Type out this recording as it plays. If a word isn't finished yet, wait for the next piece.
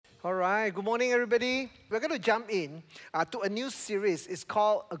All right, good morning, everybody. We're going to jump in to a new series. It's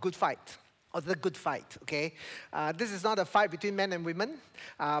called A Good Fight, or The Good Fight, okay? This is not a fight between men and women,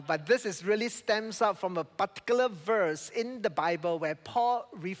 but this is really stems out from a particular verse in the Bible where Paul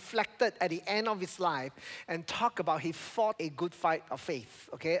reflected at the end of his life and talked about he fought a good fight of faith,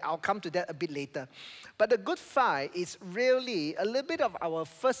 okay? I'll come to that a bit later. But the good fight is really a little bit of our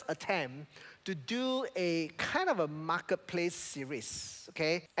first attempt to do a kind of a marketplace series,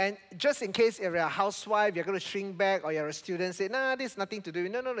 okay? And just in case you're a housewife, you're going to shrink back, or you're a student, say, nah, this has nothing to do.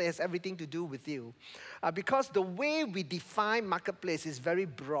 No, it has everything to do with you. Because the way we define marketplace is very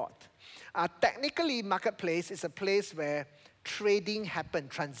broad. Technically, marketplace is a place where trading happen,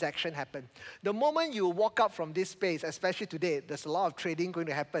 transaction happen. The moment you walk out from this space, especially today, there's a lot of trading going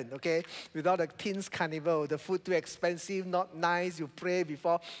to happen, okay? Without a teens carnival, the food too expensive, not nice, you pray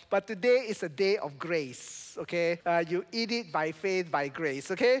before. But today is a day of grace, okay? You eat it by faith, by grace,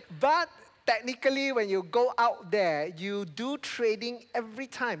 okay? But technically, when you go out there, you do trading every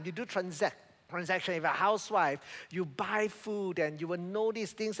time. You do transaction. If you're a housewife, you buy food and you will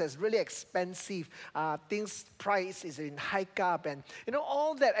notice things that's really expensive. Things price is in hike up, and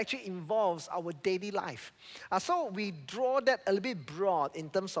all that actually involves our daily life. So we draw that a little bit broad in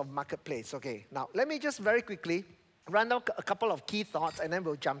terms of marketplace. Okay, now let me just very quickly run down a couple of key thoughts and then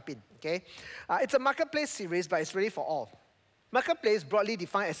we'll jump in. Okay, it's a marketplace series, but it's really for all. Marketplace, broadly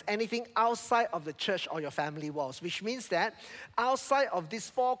defined as anything outside of the church or your family walls, which means that outside of this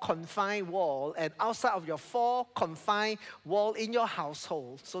four confined wall and outside of your four confined wall in your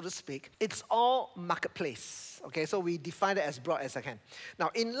household, so to speak, it's all marketplace. Okay, so we define it as broad as I can.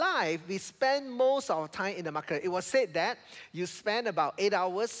 Now, in life, we spend most of our time in the market. It was said that you spend about 8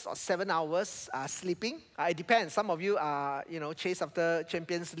 hours or 7 hours sleeping. It depends. Some of you are, chase after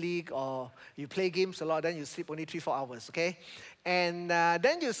Champions League, or you play games a lot, then you sleep only 3-4 hours, okay? And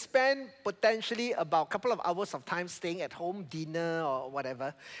then you spend potentially about a couple of hours of time staying at home, dinner or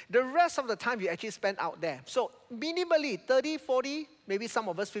whatever. The rest of the time you actually spend out there. So minimally 30, 40, maybe some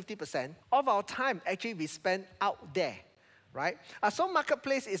of us 50% of our time actually we spend out there, right? So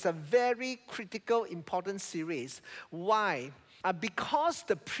Marketplace is a very critical, important series. Why? Because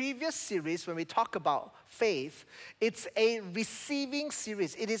the previous series, when we talk about faith, it's a receiving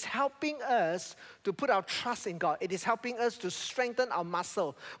series. It is helping us to put our trust in God. It is helping us to strengthen our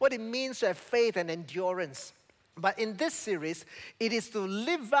muscle, what it means to have faith and endurance. But in this series, it is to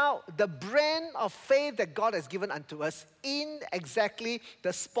live out the brand of faith that God has given unto us in exactly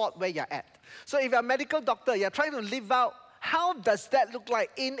the spot where you're at. So if you're a medical doctor, you're trying to live out, how does that look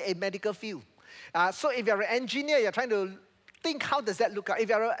like in a medical field? So if you're an engineer, you're trying to think, how does that look like?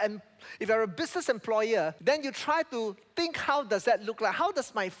 If you're a business employer, then you try to think, how does that look like? How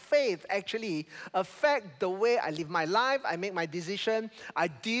does my faith actually affect the way I live my life? I make my decision. I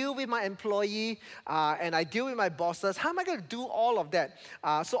deal with my employee, and I deal with my bosses. How am I going to do all of that?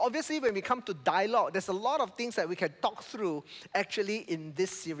 So obviously, when we come to dialogue, there's a lot of things that we can talk through actually in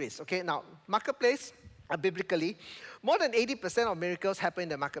this series. Okay, now, Marketplace, biblically, more than 80% of miracles happen in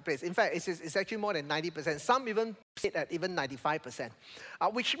the marketplace. In fact, it's actually more than 90%. Some even say that even 95%.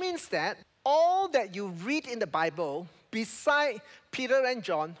 Which means that all that you read in the Bible, beside Peter and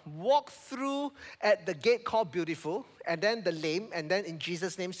John, walk through at the gate called Beautiful, and then the lame, and then in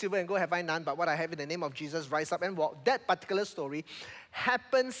Jesus' name, silver and gold have I none, but what I have in the name of Jesus, rise up and walk. That particular story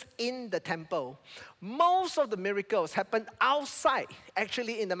happens in the temple. Most of the miracles happen outside,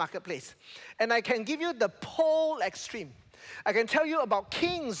 actually in the marketplace. And I can give you the pole extreme. I can tell you about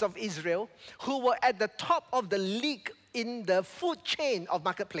kings of Israel who were at the top of the league in the food chain of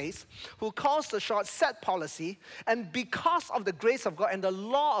marketplace, who caused the short, set policy, and because of the grace of God and the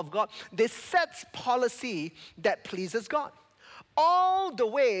law of God, they set policy that pleases God. All the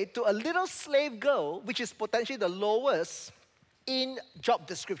way to a little slave girl, which is potentially the lowest in job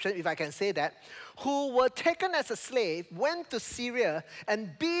description, if I can say that, who were taken as a slave, went to Syria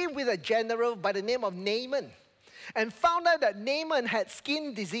and be with a general by the name of Naaman, and found out that Naaman had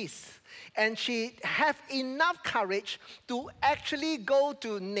skin disease. And she had enough courage to actually go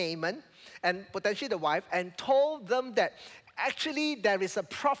to Naaman and potentially the wife and told them that actually there is a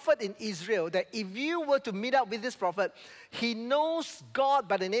prophet in Israel that if you were to meet up with this prophet, he knows God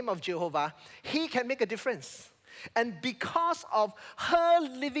by the name of Jehovah, he can make a difference. And because of her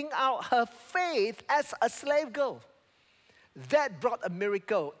living out her faith as a slave girl, that brought a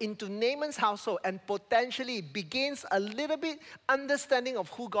miracle into Naaman's household and potentially begins a little bit understanding of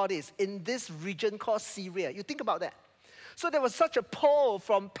who God is in this region called Syria. You think about that. So there was such a pull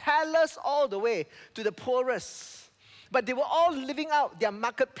from palace all the way to the poorest. But they were all living out their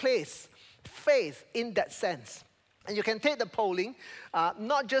marketplace faith in that sense. And you can take the polling,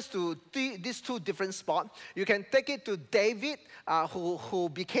 not just to these two different spots. You can take it to David, who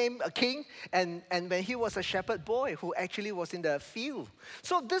became a king, and when he was a shepherd boy who actually was in the field.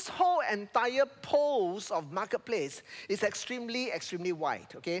 So this whole entire pose of marketplace is extremely, extremely wide,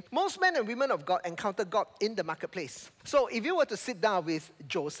 okay? Most men and women of God encounter God in the marketplace. So if you were to sit down with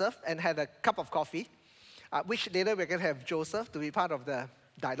Joseph and have a cup of coffee, which later we're going to have Joseph to be part of the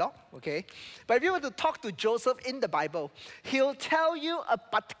dialogue, okay? But if you were to talk to Joseph in the Bible, he'll tell you a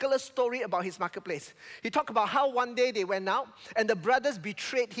particular story about his marketplace. He talked about how one day they went out and the brothers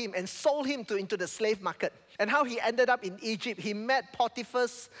betrayed him and sold him into the slave market. And how he ended up in Egypt. He met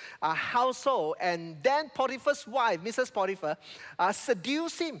Potiphar's household, and then Potiphar's wife, Mrs. Potiphar,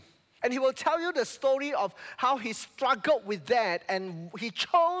 seduced him. And he will tell you the story of how he struggled with that, and he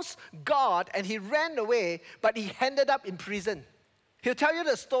chose God and he ran away, but he ended up in prison. He'll tell you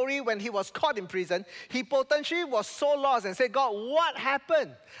the story when he was caught in prison. He potentially was so lost and said, God, what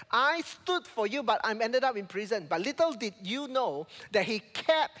happened? I stood for you, but I ended up in prison. But little did you know that he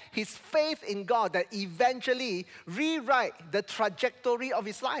kept his faith in God that eventually rewrite the trajectory of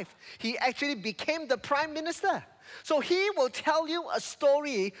his life. He actually became the prime minister. So he will tell you a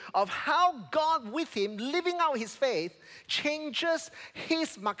story of how God with him, living out his faith, changes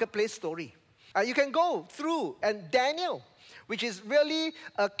his marketplace story. You can go through, and Daniel, which is really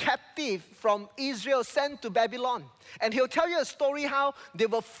a captive from Israel sent to Babylon. And he'll tell you a story how they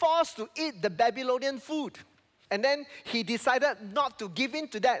were forced to eat the Babylonian food. And then he decided not to give in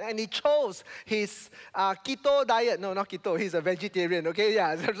to that, and he chose his keto diet. No, not keto, he's a vegetarian, okay?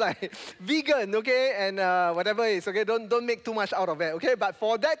 Yeah, it's like vegan, okay? And whatever it is, okay? Don't make too much out of it, okay? But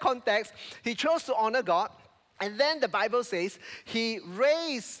for that context, he chose to honor God. And then the Bible says he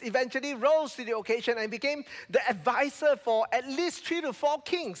eventually rose to the occasion and became the advisor for at least 3 to 4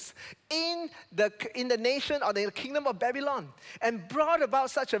 kings in the nation or the kingdom of Babylon, and brought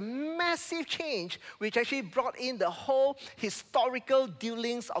about such a massive change, which actually brought in the whole historical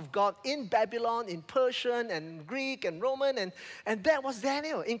dealings of God in Babylon, in Persian and Greek and Roman, and that was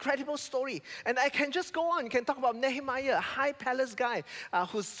Daniel. Incredible story. And I can just go on. You can talk about Nehemiah, a high palace guy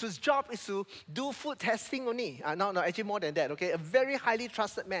whose job is to do food testing only. No, actually more than that, okay? A very highly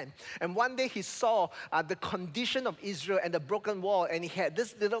trusted man. And one day he saw the condition of Israel and the broken wall, and he had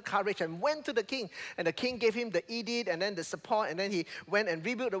this little courage and went to the king. And the king gave him the edict and then the support, and then he went and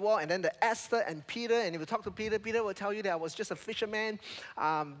rebuilt the wall. And then the Esther and Peter, and if you talk to Peter, Peter will tell you that I was just a fisherman,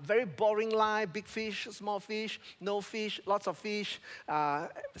 very boring life, big fish, small fish, no fish, lots of fish.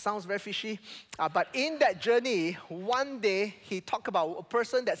 Sounds very fishy. But in that journey, one day he talked about a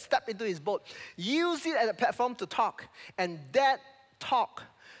person that stepped into his boat, used it as a platform to talk, and that talk,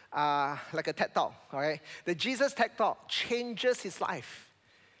 like a TED Talk, all right? The Jesus TED Talk changes his life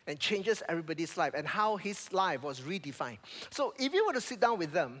and changes everybody's life, and how his life was redefined. So if you were to sit down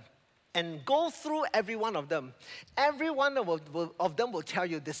with them and go through every one of them, every one of them will tell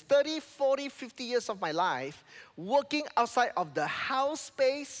you this 30, 40, 50 years of my life working outside of the house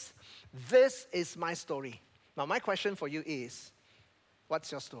space, this is my story. Now my question for you is,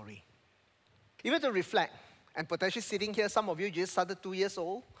 what's your story? If you were to reflect, and potentially sitting here, some of you just started 2 years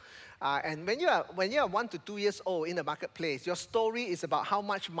old. And when you are 1 to 2 years old in the marketplace, your story is about how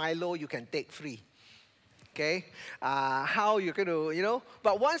much Milo you can take free. Okay? How you're going to,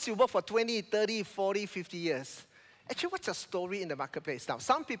 But once you work for 20, 30, 40, 50 years, actually what's your story in the marketplace? Now,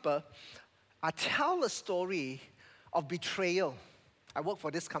 some people tell a story of betrayal. I work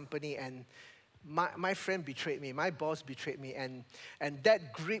for this company, and my friend betrayed me, my boss betrayed me, and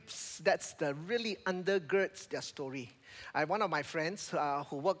that's the really undergirds their story. I have one of my friends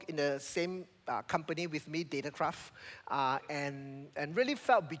who worked in the same company with me, Datacraft, and really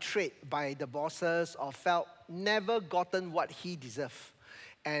felt betrayed by the bosses, or felt never gotten what he deserved.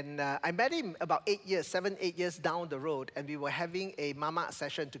 And I met him about 7, 8 years down the road, and we were having a mama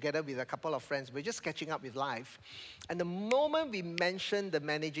session together with a couple of friends. We're just catching up with life. And the moment we mentioned the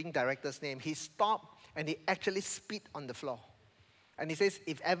managing director's name, he stopped and he actually spit on the floor. And he says,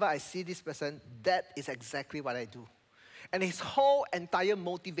 if ever I see this person, that is exactly what I do. And his whole entire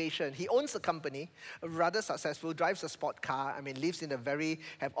motivation, he owns a company, rather successful, drives a sport car, lives in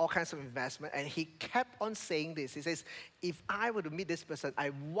have all kinds of investment, and he kept on saying this. He says, if I were to meet this person,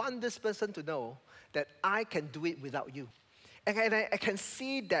 I want this person to know that I can do it without you. And I can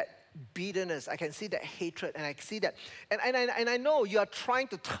see that bitterness, I can see that hatred, and I see that. And I know you are trying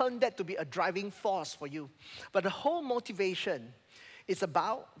to turn that to be a driving force for you. But the whole motivation is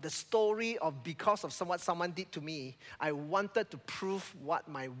about the story of, because of what someone did to me, I wanted to prove what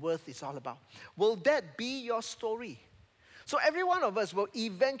my worth is all about. Will that be your story? So every one of us will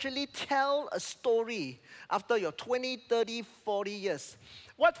eventually tell a story after your 20, 30, 40 years.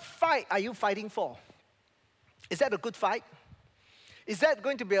 What fight are you fighting for? Is that a good fight? Is that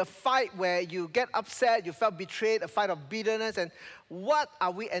going to be a fight where you get upset, you felt betrayed, a fight of bitterness? And what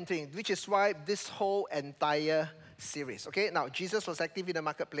are we entering? Which is why this whole entire series. Okay, now Jesus was active in the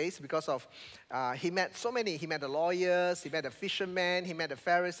marketplace because of, he met so many. He met the lawyers, he met the fishermen, he met the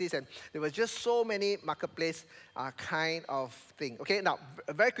Pharisees, and there was just so many marketplace kind of thing. Okay, now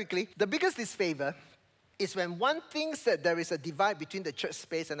very quickly, the biggest disfavor is when one thinks that there is a divide between the church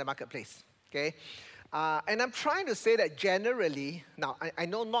space and the marketplace. Okay. And I'm trying to say that generally, now I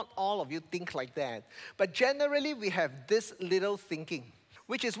know not all of you think like that, but generally we have this little thinking,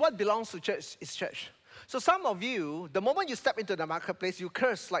 which is what belongs to church is church. So some of you, the moment you step into the marketplace, you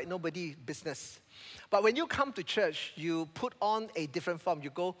curse like nobody business. But when you come to church, you put on a different form. You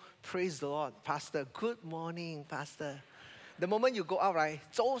go, praise the Lord, Pastor. Good morning, Pastor. The moment you go out, right?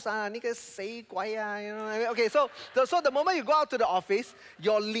 早晨啊，呢個死鬼啊, you know. Okay, so the moment you go out to the office,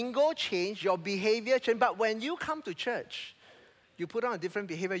 your lingo change, your behavior change. But when you come to church, you put on a different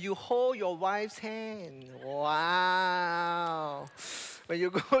behavior. You hold your wife's hand. Wow. When you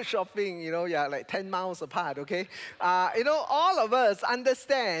go shopping, you know, you're like 10 miles apart, okay? You know, all of us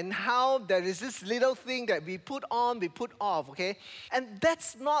understand how there is this little thing that we put on, we put off, okay? And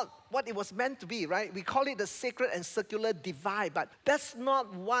that's not what it was meant to be, right? We call it the sacred and circular divide, but that's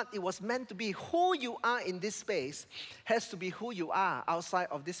not what it was meant to be. Who you are in this space has to be who you are outside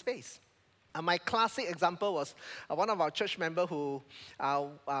of this space. My classic example was one of our church members who,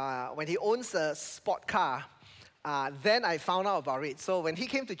 when he owns a sport car, then I found out about it. So when he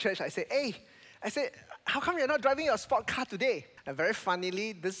came to church, I said, how come you're not driving your sport car today? And very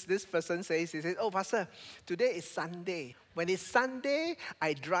funnily, this person says, he says, oh, Pastor, today is Sunday. When it's Sunday,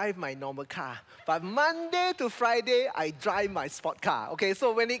 I drive my normal car. But Monday to Friday, I drive my sport car. Okay,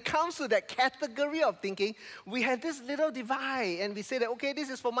 so when it comes to that category of thinking, we have this little divide. And we say that, okay, this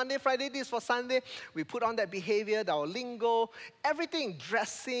is for Monday, Friday, this is for Sunday. We put on that behavior, our lingo, everything,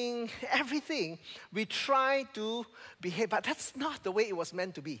 dressing, everything. We try to behave, but that's not the way it was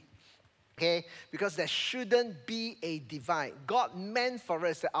meant to be. Okay, because there shouldn't be a divide. God meant for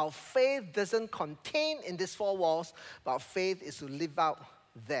us that our faith doesn't contain in these four walls, but our faith is to live out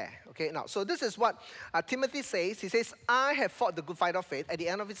there. Okay, now, so this is what Timothy says. He says, I have fought the good fight of faith. At the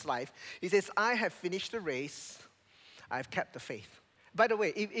end of his life, he says, I have finished the race. I have kept the faith. By the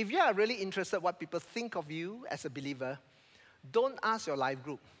way, if you are really interested what people think of you as a believer, don't ask your life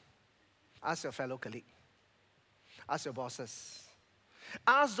group. Ask your fellow colleague. Ask your bosses.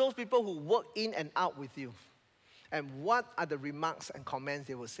 Ask those people who work in and out with you. And what are the remarks and comments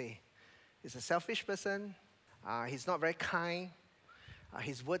they will say? He's a selfish person. He's not very kind.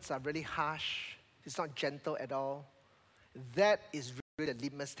 His words are really harsh. He's not gentle at all. That is really the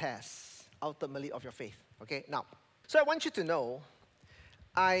litmus test, ultimately, of your faith. Okay, now, so I want you to know,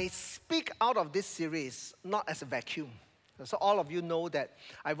 I speak out of this series not as a vacuum. So all of you know that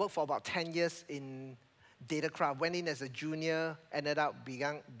I worked for about 10 years in Datacraft, went in as a junior, ended up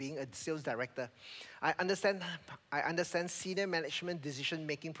being a sales director. I understand senior management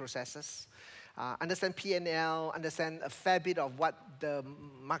decision-making processes, understand P&L, understand a fair bit of what the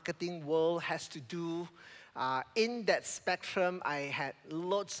marketing world has to do. In that spectrum, I had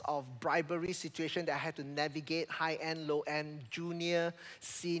lots of bribery situations that I had to navigate, high-end, low-end, junior,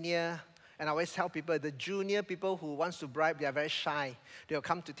 senior. And I always tell people, the junior people who wants to bribe, they are very shy. They'll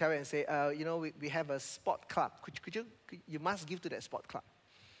come to Terry and say, you know, we have a sport club. You must give to that sport club.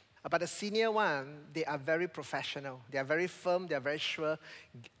 But the senior one, they are very professional. They are very firm. They are very sure.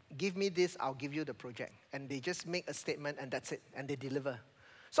 Give me this, I'll give you the project. And they just make a statement and that's it. And they deliver.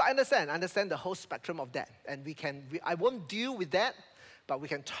 So I understand the whole spectrum of that. And I won't deal with that, but we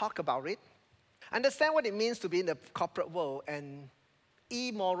can talk about it. Understand what it means to be in the corporate world and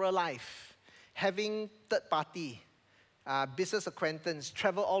immoral life. Having third party, business acquaintance,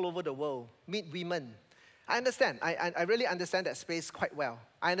 travel all over the world, meet women. I understand. I really understand that space quite well.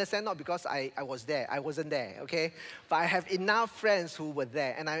 I understand not because I was there. I wasn't there, okay? But I have enough friends who were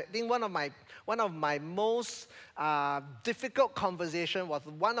there. And I think one of my most difficult conversation was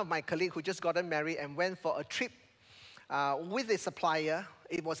one of my colleagues who just gotten married and went for a trip with a supplier.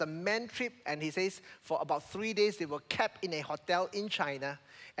 It was a man trip, and he says for about 3 days they were kept in a hotel in China,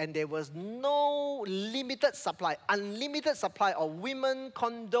 and there was no unlimited supply of women,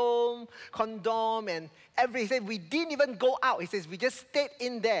 condom, and everything. He said, we didn't even go out. He says, we just stayed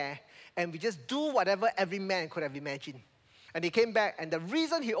in there, and we just do whatever every man could have imagined. And he came back, and the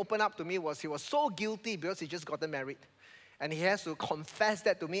reason he opened up to me was he was so guilty because he just gotten married. And he has to confess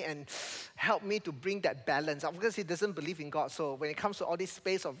that to me and help me to bring that balance. Of course, he doesn't believe in God. So when it comes to all this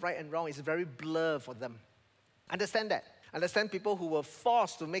space of right and wrong, it's very blur for them. Understand that. Understand people who were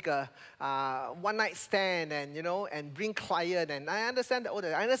forced to make a one-night stand and, and bring client. And I understand that.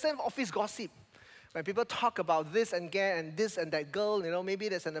 I understand office gossip. When people talk about this and this and that girl, maybe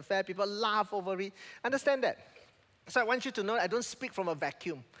there's an affair, people laugh over it. Understand that. So I want you to know I don't speak from a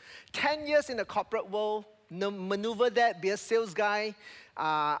vacuum. 10 years in the corporate world, maneuver that, be a sales guy.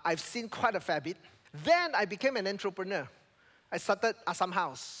 I've seen quite a fair bit. Then I became an entrepreneur. I started Assam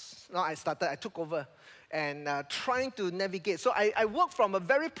House. I took over and trying to navigate. So I worked from a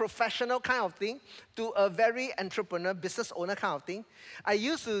very professional kind of thing to a very entrepreneur, business owner kind of thing. I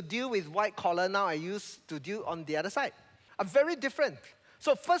used to deal with white collar. Now I used to deal on the other side. Very different.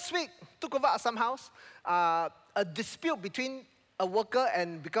 So first week, took over Assam House. A dispute between a worker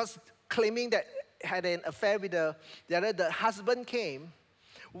and because claiming that had an affair with the other, the husband came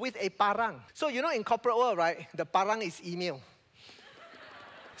with a parang. So in corporate world, right, the parang is email.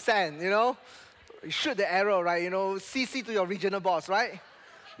 Send, you shoot the arrow, right, CC to your regional boss, right?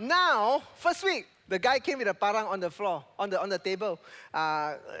 Now, first week, the guy came with a parang on the floor, on the table,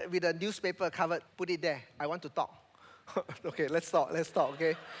 with a newspaper covered, put it there. I want to talk. Okay, let's talk,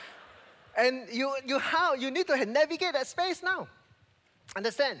 okay? And you need to navigate that space now.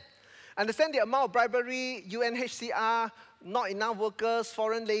 Understand the amount of bribery, UNHCR, not enough workers,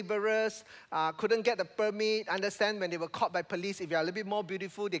 foreign laborers, couldn't get the permit. Understand when they were caught by police, if you're a little bit more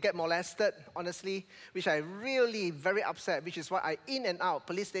beautiful, they get molested, honestly, which I really very upset, which is why I in and out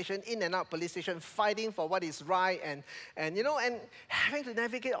police station, fighting for what is right and having to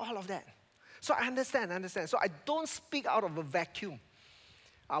navigate all of that. So I understand. So I don't speak out of a vacuum,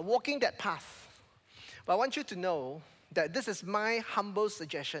 walking that path. But I want you to know that this is my humble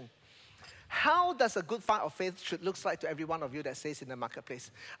suggestion. How does a good fight of faith should look like to every one of you that stays in the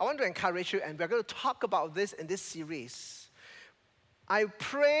marketplace? I want to encourage you, and we're going to talk about this in this series. I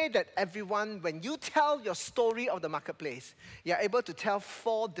pray that everyone, when you tell your story of the marketplace, you're able to tell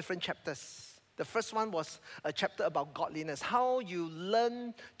 4 different chapters. The first one was a chapter about godliness, how you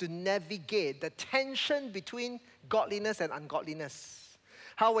learn to navigate the tension between godliness and ungodliness.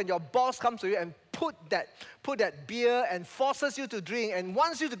 How when your boss comes to you and put that beer and forces you to drink and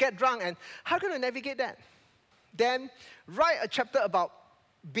wants you to get drunk, and how can you navigate that? Then write a chapter about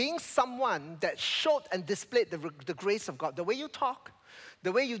being someone that showed and displayed the grace of God. The way you talk,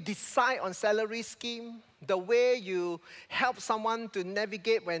 the way you decide on salary scheme, the way you help someone to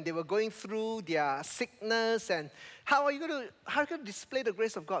navigate when they were going through their sickness, and how are you going to display the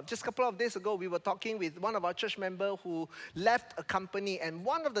grace of God? Just a couple of days ago, we were talking with one of our church members who left a company, and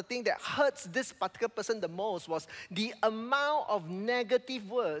one of the things that hurts this particular person the most was the amount of negative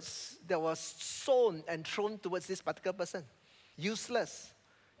words that was sown and thrown towards this particular person. Useless,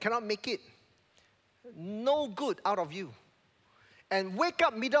 cannot make it, no good out of you. And wake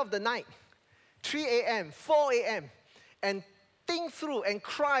up middle of the night, 3 a.m., 4 a.m., and think through and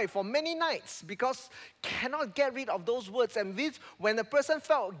cry for many nights because cannot get rid of those words. And this, when the person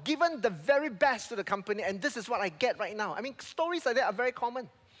felt given the very best to the company, and this is what I get right now. I mean, stories like that are very common.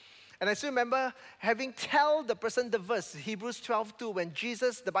 And I still remember having tell the person the verse, Hebrews 12:2, when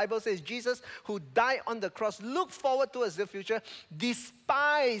Jesus, the Bible says, Jesus who died on the cross, looked forward towards the future,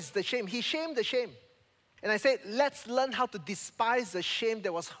 despised the shame. He shamed the shame. And I said, let's learn how to despise the shame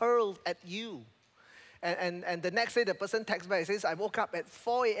that was hurled at you. And the next day, the person texts back and says, I woke up at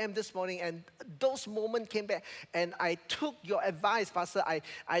 4 a.m. this morning, and those moments came back. And I took your advice, Pastor.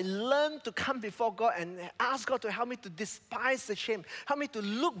 I learned to come before God and ask God to help me to despise the shame. Help me to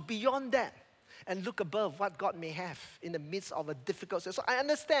look beyond that and look above what God may have in the midst of a difficult situation. So I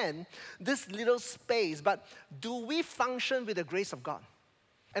understand this little space, but do we function with the grace of God?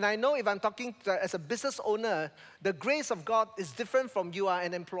 And I know if I'm talking as a business owner, the grace of God is different from you are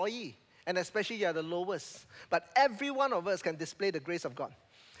an employee. And especially you are the lowest. But every one of us can display the grace of God.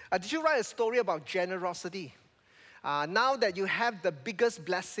 Did you write a story about generosity? Now that you have the biggest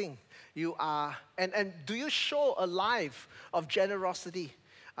blessing, you are, and do you show a life of generosity?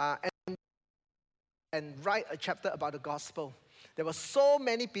 And write a chapter about the gospel. There were so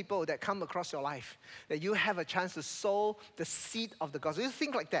many people that come across your life that you have a chance to sow the seed of the gospel. You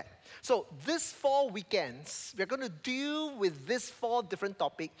think like that. So these 4 weekends, we're going to deal with these 4 different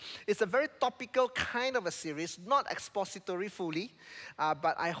topics. It's a very topical kind of a series, not expository fully,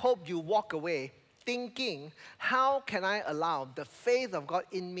 but I hope you walk away thinking, how can I allow the faith of God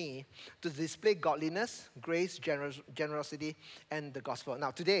in me to display godliness, grace, generosity, and the gospel?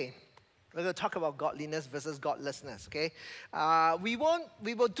 Now today, We're going to talk about godliness versus godlessness, okay? We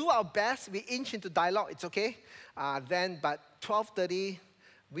will do our best. We inch into dialogue, it's okay. But 12:30,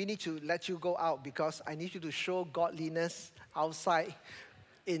 we need to let you go out because I need you to show godliness outside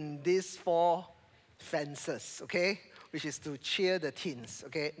in these 4 fences, okay? Which is to cheer the teens,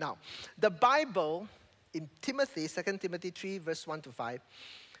 okay? Now, the Bible in Timothy, 2 Timothy 3, verse 1 to 5,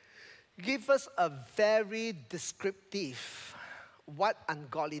 gives us a very descriptive what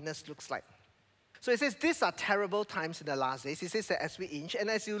ungodliness looks like. So it says, these are terrible times in the last days. It says that as we inch, and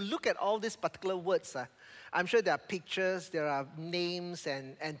as you look at all these particular words, I'm sure there are pictures, there are names,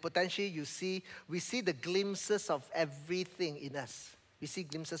 and potentially we see the glimpses of everything in us. We see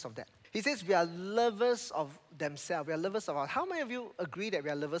glimpses of that. He says we are lovers of themselves. We are lovers of ourselves. How many of you agree that we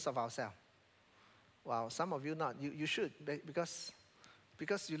are lovers of ourselves? Wow, some of you not. You should, because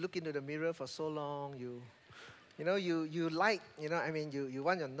you look into the mirror for so long, you like, you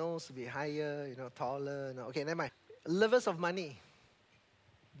want your nose to be higher, taller. Okay, never mind. Lovers of money.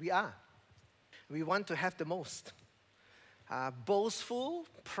 We are. We want to have the most. Boastful,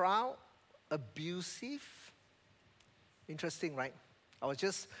 proud, abusive. Interesting, right? I was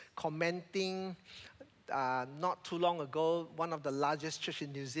just commenting not too long ago, one of the largest churches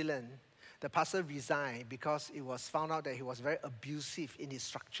in New Zealand, the pastor resigned because it was found out that he was very abusive in his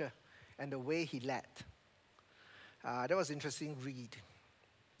structure and the way he led. That was an interesting read.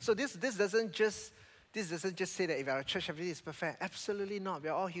 So this doesn't just say that if our church everything is perfect. Absolutely not. We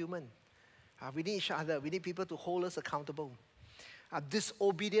are all human. We need each other. We need people to hold us accountable.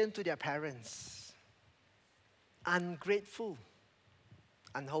 Disobedient to their parents. Ungrateful.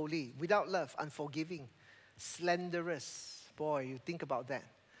 Unholy. Without love. Unforgiving. Slanderous. Boy, you think about that.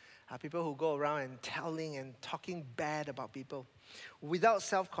 People who go around and telling and talking bad about people. Without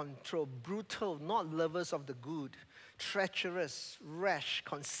self-control. Brutal. Not lovers of the good. Treacherous, rash,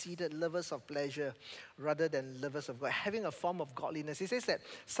 conceited, lovers of pleasure rather than lovers of God. Having a form of godliness. He says that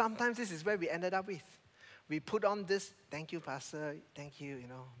sometimes this is where we ended up with. We put on this, thank you, Pastor, thank you,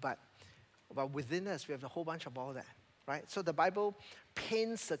 but within us we have a whole bunch of all that, right? So the Bible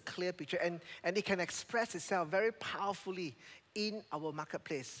paints a clear picture and it can express itself very powerfully in our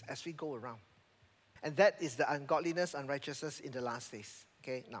marketplace as we go around. And that is the ungodliness, unrighteousness in the last days.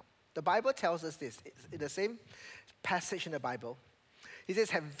 Okay, now, the Bible tells us this. In the same passage in the Bible, it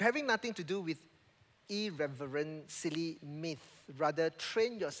says, having nothing to do with irreverent, silly myth. Rather,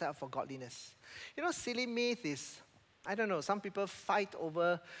 train yourself for godliness. Silly myth is, I don't know, some people fight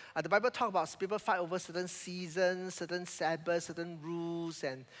over, the Bible talks about people fight over certain seasons, certain Sabbaths, certain rules,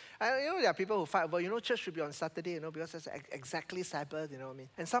 and there are people who fight over, church should be on Saturday, because it's exactly Sabbath,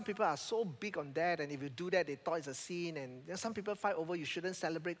 And some people are so big on that, and if you do that, they thought it's a sin, and some people fight over you shouldn't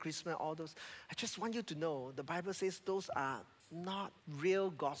celebrate Christmas, all those. I just want you to know, the Bible says those are not real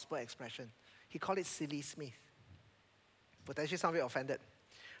gospel expression. He called it silly smith. Potentially some of you are offended.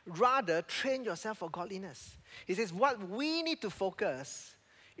 Rather, train yourself for godliness. He says what we need to focus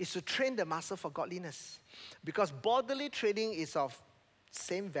is to train the muscle for godliness. Because bodily training is of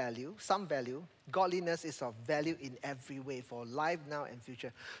some value. Godliness is of value in every way for life now and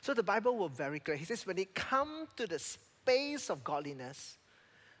future. So the Bible was very clear. He says when it comes to the space of godliness,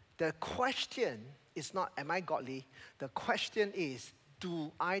 the question is not, am I godly? The question is,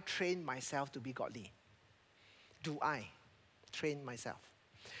 do I train myself to be godly? Do I train myself?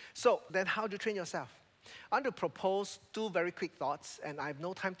 So then how do you train yourself? I want to propose 2 very quick thoughts, and I have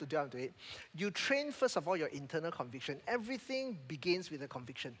no time to delve into it. You train, first of all, your internal conviction. Everything begins with a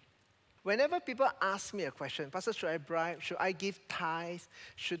conviction. Whenever people ask me a question, Pastor, should I bribe? Should I give tithes?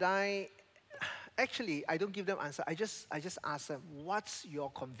 Should I? Actually, I don't give them answer. I just ask them, what's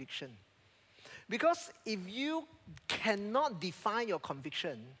your conviction? Because if you cannot define your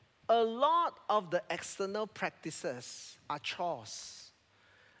conviction, a lot of the external practices are chores.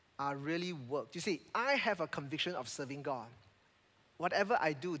 Are really work. You see, I have a conviction of serving God. Whatever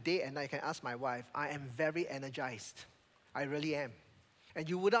I do day and night, I can ask my wife, I am very energized. I really am. And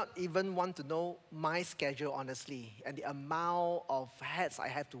you would not even want to know my schedule, honestly, and the amount of hats I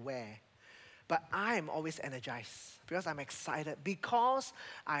have to wear. But I am always energized because I'm excited, because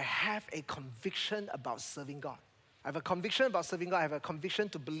I have a conviction about serving God. I have a conviction about serving God. I have a conviction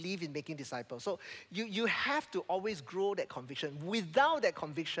to believe in making disciples. So you have to always grow that conviction. Without that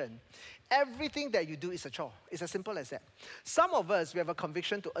conviction, everything that you do is a chore. It's as simple as that. Some of us, we have a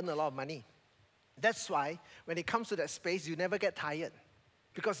conviction to earn a lot of money. That's why when it comes to that space, you never get tired,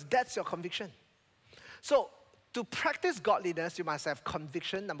 because that's your conviction. So to practice godliness, you must have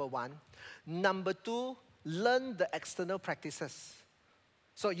conviction, number 1. Number 2, learn the external practices.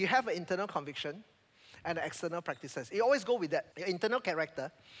 So you have an internal conviction and the external practices. You always go with that. Your internal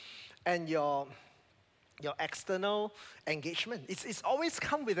character, and your external engagement. It's always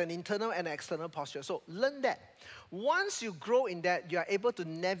come with an internal and external posture. So learn that. Once you grow in that, you are able to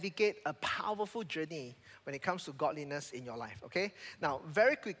navigate a powerful journey when it comes to godliness in your life, okay? Now,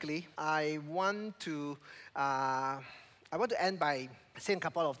 very quickly, I want to end by saying a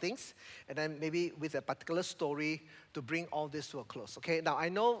couple of things, and then maybe with a particular story to bring all this to a close, okay? Now, I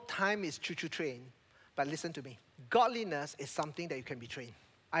know time is choo-choo train, but listen to me. Godliness is something that you can be trained.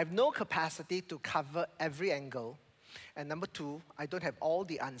 I have no capacity to cover every angle. And number two, I don't have all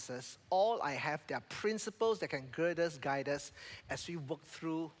the answers. All I have, there are principles that can guide us as we work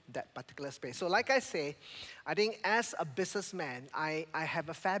through that particular space. So like I say, I think as a businessman, I have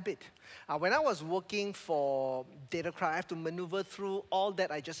a fair bit. When I was working for Datacrowd, I have to maneuver through all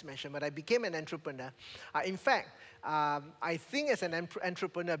that I just mentioned. But I became an entrepreneur. In fact, I think as an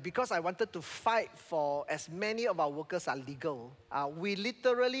entrepreneur, because I wanted to fight for as many of our workers are legal, we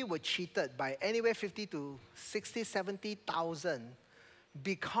literally were cheated by anywhere 50 to 60, 70,000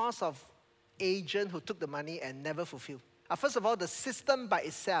 because of agents who took the money and never fulfilled. First of all, the system by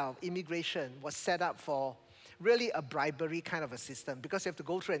itself, immigration, was set up for really a bribery kind of a system because you have to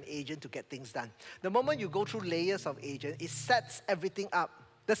go through an agent to get things done. The moment you go through layers of agents, it sets everything up.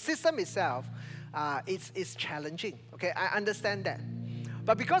 The system itself is challenging, okay? I understand that.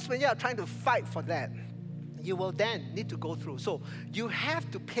 But because when you are trying to fight for that, you will then need to go through. So you have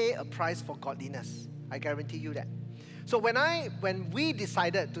to pay a price for godliness. I guarantee you that. So when we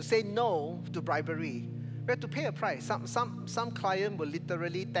decided to say no to bribery, we had to pay a price. Some client will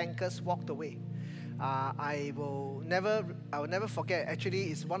literally thank us, walked away. I will never forget. Actually,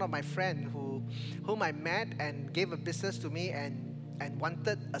 it's one of my friends whom I met and gave a business to me and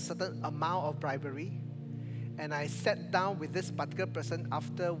wanted a certain amount of bribery. And I sat down with this particular person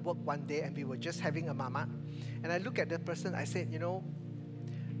after work one day, and we were just having a mama. And I looked at that person, I said,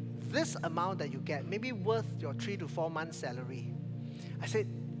 this amount that you get, maybe worth your 3 to 4 months salary. I said,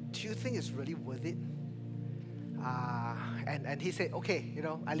 do you think it's really worth it? And he said, okay,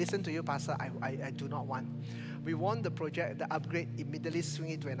 I listen to you, Pastor, I do not want. We want the project, the upgrade, immediately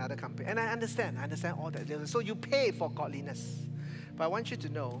swing it to another company. And I understand all that. So you pay for godliness. But I want you to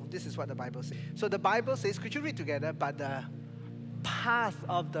know, this is what the Bible says. So the Bible says, could you read together? But the path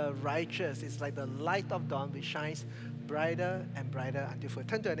of the righteous is like the light of dawn, which shines brighter and brighter until full.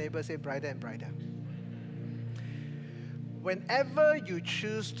 Turn to your neighbor, say brighter and brighter. Whenever you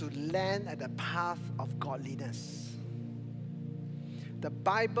choose to land at the path of godliness, the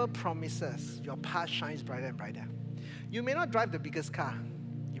Bible promises your path shines brighter and brighter. You may not drive the biggest car.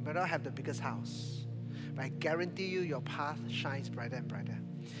 You may not have the biggest house. But I guarantee you, your path shines brighter and brighter.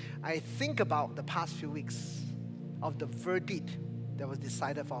 I think about the past few weeks of the verdict that was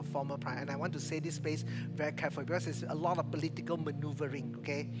decided for our former prime. And I want to say this space very carefully because there's a lot of political maneuvering,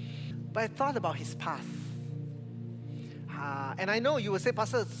 okay? But I thought about his path. And I know you will say,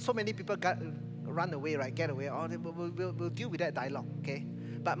 Pastor, so many people run away, right? Get away. Or we'll deal with that dialogue, okay?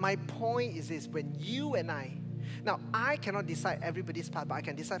 But my point is this, when you and now I cannot decide everybody's path, but I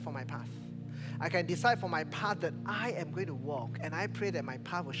can decide for my path. I can decide for my path that I am going to walk, and I pray that my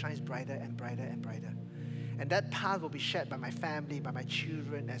path will shine brighter and brighter and brighter. And that path will be shared by my family, by my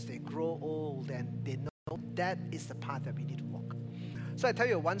children as they grow old and they know that is the path that we need to walk. So I tell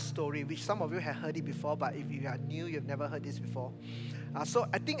you one story, which some of you have heard it before, but if you are new, you've never heard this before. So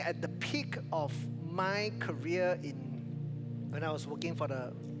I think at the peak of my career when I was working for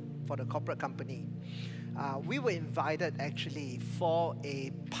the corporate company, we were invited actually for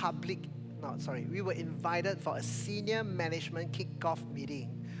we were invited for a senior management kickoff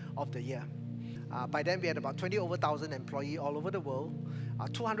meeting of the year. By then, we had about 20,000 employees all over the world,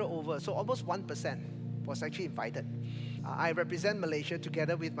 200 over, so almost 1% was actually invited. I represent Malaysia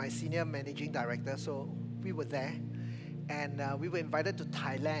together with my senior managing director, so we were there. And we were invited to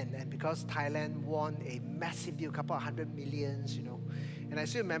Thailand, and because Thailand won a massive deal, a couple of $100 million, And I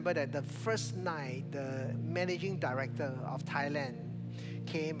still remember that the first night, the managing director of Thailand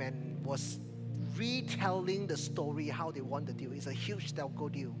came and was retelling the story how they won the deal. It's a huge telco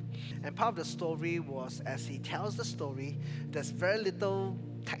deal. And part of the story was, as he tells the story, there's very little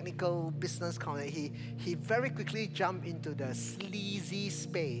technical business content. He very quickly jumped into the sleazy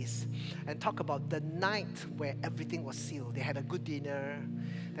space and talked about the night where everything was sealed. They had a good dinner.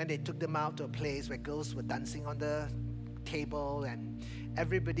 Then they took them out to a place where girls were dancing on the table, and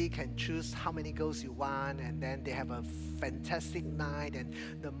everybody can choose how many girls you want, and then they have a fantastic night. And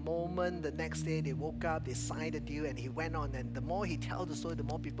the next day they woke up, they signed the deal, and he went on. And the more he tells the story, the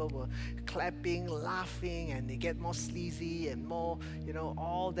more people were clapping, laughing, and they get more sleazy and more,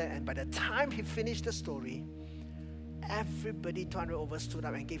 all that. And by the time he finished the story, everybody 200 over stood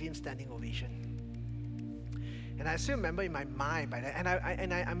up and gave him standing ovation. And I still remember in my mind by that, and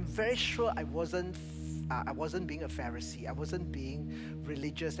I'm very sure I wasn't being a Pharisee. I wasn't being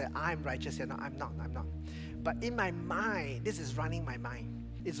religious that I'm righteous. No, I'm not. But in my mind, this is running my mind.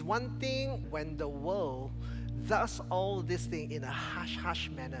 It's one thing when the world does all this thing in a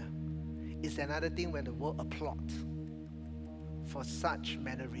hush manner. It's another thing when the world applauds for such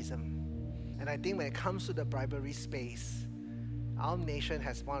mannerism. And I think when it comes to the bribery space, our nation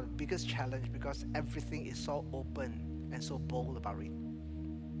has one of the biggest challenges because everything is so open and so bold about it.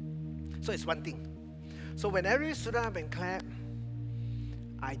 So it's one thing. So when everyone stood up and clapped,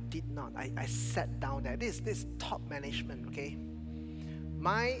 I did not. I sat down there. This top management, okay?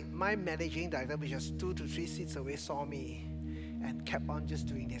 My managing director, which was 2 to 3 seats away, saw me and kept on just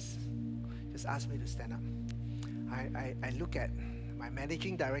doing this. Just asked me to stand up. I look at my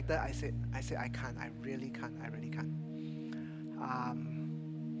managing director. I said, I can't. I really can't.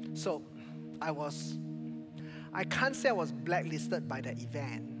 So I can't say I was blacklisted by the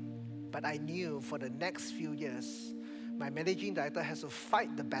event, but I knew for the next few years, my managing director has to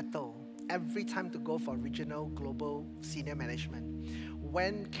fight the battle every time to go for regional, global, senior management.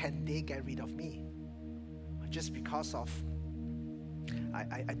 When can they get rid of me? Just because of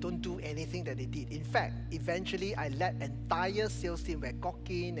I don't do anything that they did. In fact, eventually I led entire sales team where Kok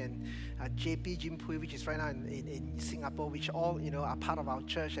Kin and JP Jim Pui, which is right now in Singapore, which all are part of our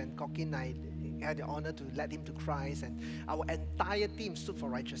church, and Kok Kin, I had the honor to lead him to Christ, and our entire team stood for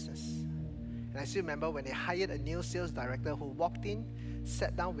righteousness. And I still remember when they hired a new sales director who walked in,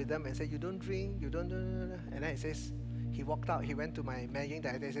 sat down with them and said, "You don't drink, you don't," and then he walked out, he went to my managing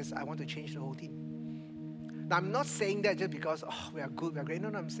director and says, "I want to change the whole team." Now, I'm not saying that just because, we are good, we are great. No,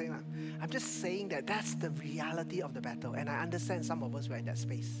 I'm saying that. I'm just saying that that's the reality of the battle. And I understand some of us were in that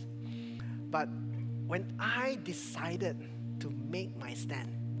space. But when I decided to make my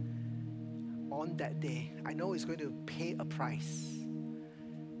stand on that day, I know it's going to pay a price.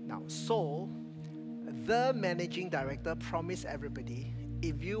 Now, so the managing director promised everybody,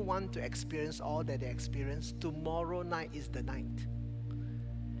 if you want to experience all that they experienced, tomorrow night is the night.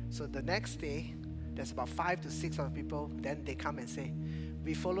 So the next day, there's about 5 to 6 other people. Then they come and say,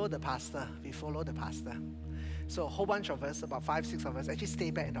 we follow the pastor. So a whole bunch of us, about 5, 6 of us, actually stay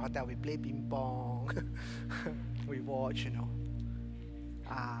back in the hotel. We play ping pong. We watch,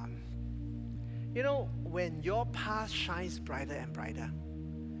 when your path shines brighter and brighter,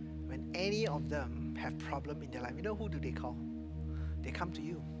 when any of them have problem in their life, who do they call? They come to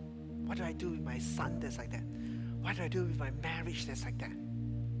you. What do I do with my son that's like that? What do I do with my marriage that's like that?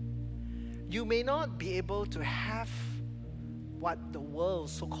 You may not be able to have what the world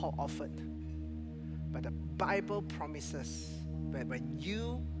so-called offered, but the Bible promises that when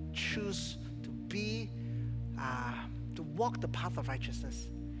you choose to walk the path of righteousness,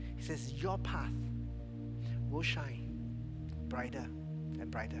 it says your path will shine brighter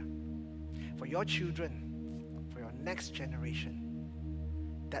and brighter. For your children, for your next generation,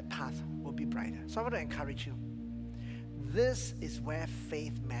 that path will be brighter. So I want to encourage you. This is where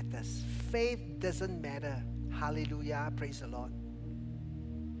faith matters. Faith doesn't matter. Hallelujah, praise the Lord.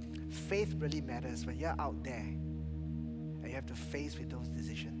 Faith really matters when you're out there and you have to face with those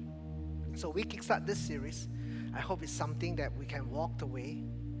decisions. So we kickstart this series. I hope it's something that we can walk away,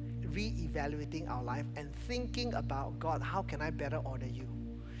 re-evaluating our life and thinking about, God, how can I better honor you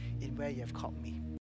in where you have called me?